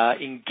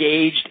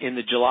engaged in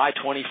the July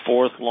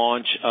 24th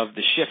launch of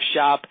the Shift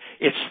Shop.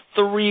 It's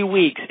 3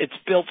 weeks. It's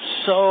built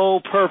so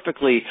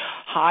perfectly.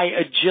 High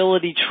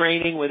agility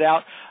training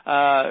without,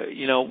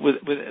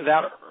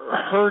 without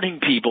hurting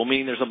people,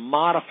 meaning there's a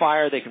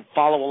modifier. They can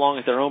follow along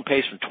at their own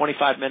pace from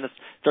 25 minutes,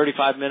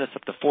 35 minutes,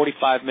 up to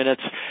 45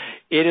 minutes.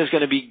 It is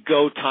going to be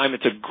go time.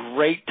 It's a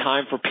great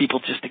time for people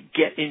just to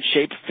get in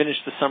shape, finish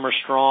the summer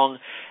strong.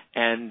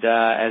 And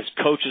as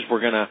coaches, we're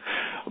going to,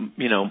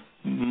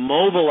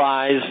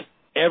 mobilize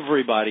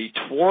everybody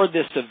toward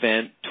this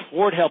event,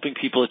 toward helping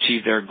people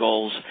achieve their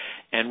goals,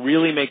 and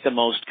really make the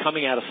most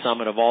coming out of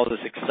Summit of all this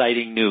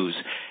exciting news.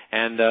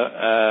 And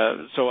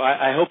so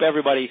I hope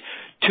everybody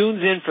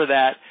tunes in for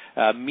that.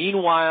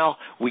 Meanwhile,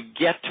 we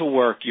get to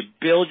work. You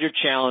build your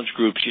challenge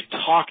groups. You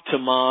talk to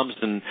moms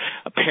and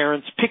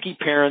parents, picky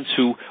parents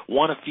who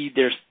want to feed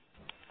their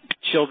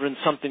children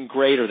something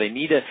great, or they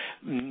need a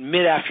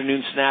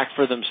mid-afternoon snack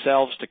for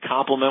themselves to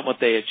complement what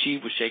they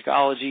achieve with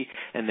Shakeology,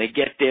 and they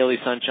get Daily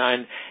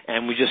Sunshine,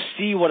 and we just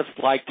see what it's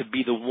like to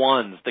be the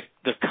ones,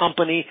 the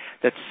company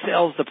that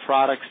sells the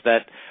products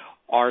that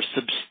are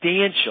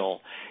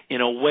substantial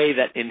in a way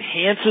that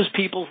enhances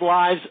people's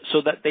lives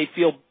so that they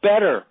feel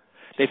better.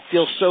 They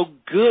feel so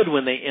good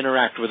when they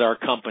interact with our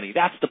company.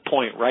 That's the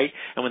point, right?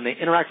 And when they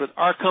interact with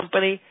our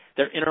company,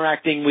 they're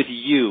interacting with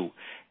you.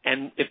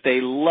 And if they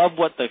love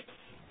what the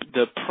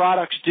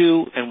products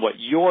do and what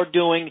you're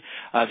doing,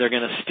 they're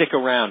going to stick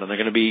around and they're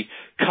going to be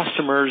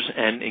customers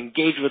and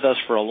engage with us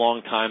for a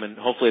long time. And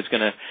hopefully it's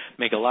going to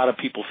make a lot of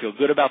people feel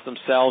good about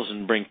themselves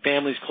and bring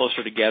families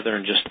closer together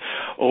and just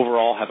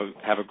overall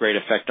have a great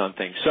effect on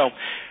things. So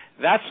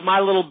that's my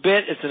little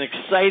bit. It's an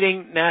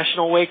exciting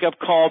national wake-up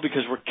call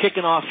because we're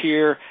kicking off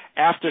here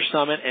after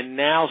Summit, and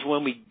now's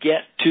when we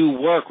get to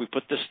work. We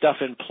put this stuff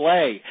in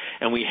play,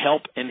 and we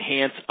help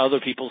enhance other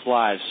people's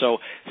lives. So,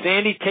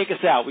 Sandy, take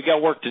us out. We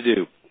got work to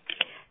do.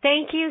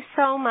 Thank you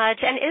so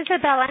much. And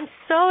Isabel, I'm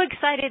so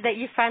excited that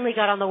you finally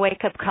got on the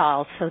wake-up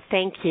call, so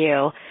thank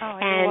you. Oh,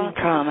 you're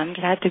welcome. I'm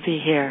glad to be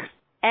here.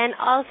 And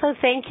also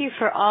thank you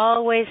for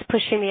always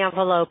pushing the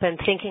envelope and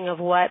thinking of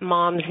what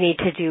moms need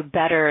to do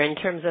better in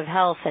terms of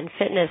health and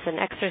fitness and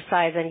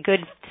exercise and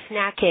good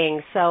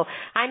snacking. So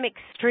I'm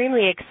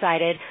extremely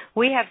excited.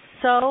 We have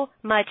so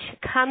much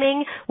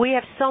coming. We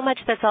have so much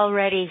that's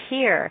already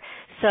here.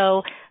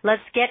 So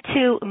let's get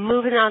to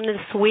moving on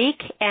this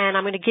week, and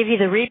I'm going to give you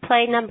the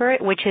replay number,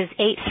 which is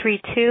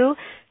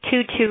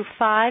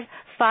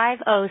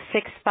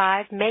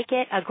 832-225-5065. Make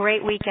it a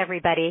great week,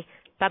 everybody.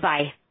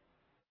 Bye-bye.